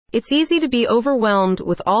It's easy to be overwhelmed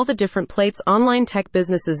with all the different plates online tech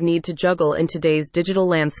businesses need to juggle in today's digital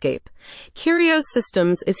landscape. Curios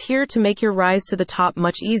Systems is here to make your rise to the top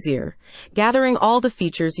much easier, gathering all the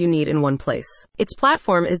features you need in one place. Its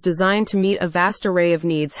platform is designed to meet a vast array of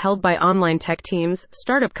needs held by online tech teams,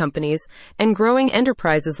 startup companies, and growing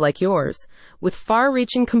enterprises like yours. With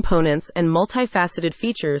far-reaching components and multifaceted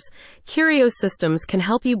features, Curios Systems can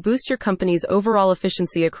help you boost your company's overall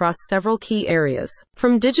efficiency across several key areas.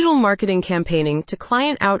 From digital marketing campaigning to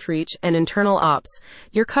client outreach and internal ops,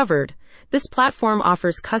 you're covered. This platform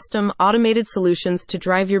offers custom, automated solutions to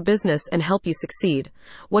drive your business and help you succeed.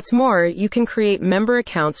 What's more, you can create member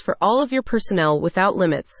accounts for all of your personnel without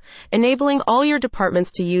limits, enabling all your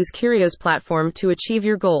departments to use Curios platform to achieve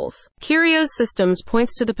your goals. Curios Systems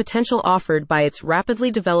points to the potential offered by its rapidly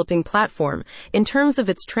developing platform in terms of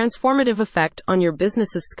its transformative effect on your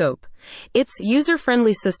business's scope. Its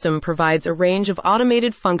user-friendly system provides a range of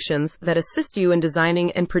automated functions that assist you in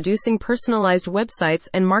designing and producing personalized websites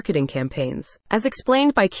and marketing campaigns. As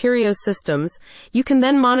explained by Curios Systems, you can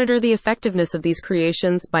then monitor the effectiveness of these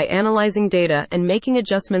creations by analyzing data and making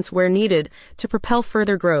adjustments where needed to propel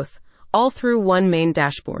further growth, all through one main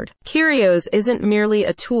dashboard. Curios isn't merely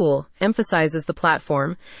a tool, emphasizes the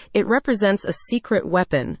platform. It represents a secret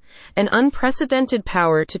weapon, an unprecedented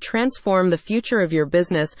power to transform the future of your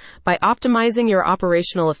business by optimizing your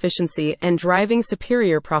operational efficiency and driving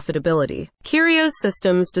superior profitability. Curios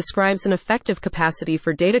Systems describes an effective capacity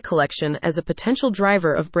for data collection as a potential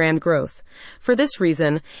driver of brand growth. For this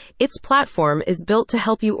reason, its platform is built to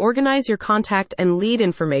help you organize your contact and lead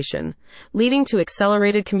information, leading to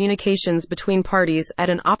accelerated communication between parties at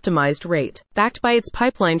an optimized rate. Backed by its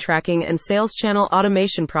pipeline tracking and sales channel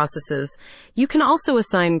automation processes, you can also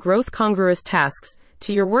assign growth-congruous tasks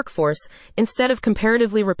to your workforce instead of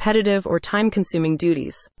comparatively repetitive or time-consuming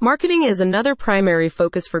duties. Marketing is another primary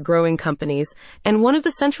focus for growing companies, and one of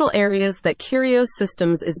the central areas that Curios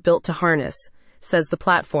Systems is built to harness, says the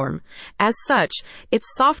platform. As such, its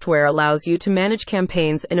software allows you to manage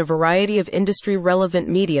campaigns in a variety of industry-relevant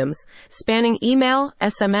mediums, spanning email,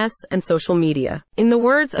 SMS, and social media. In the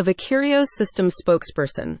words of a Curios Systems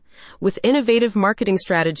spokesperson, with innovative marketing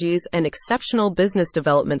strategies and exceptional business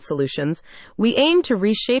development solutions, we aim to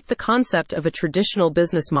reshape the concept of a traditional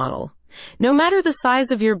business model. No matter the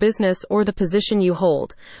size of your business or the position you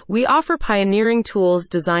hold, we offer pioneering tools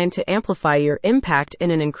designed to amplify your impact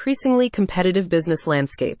in an increasingly competitive business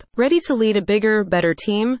landscape. Ready to lead a bigger, better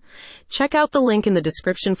team? Check out the link in the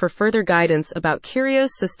description for further guidance about Curios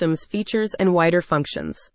Systems features and wider functions.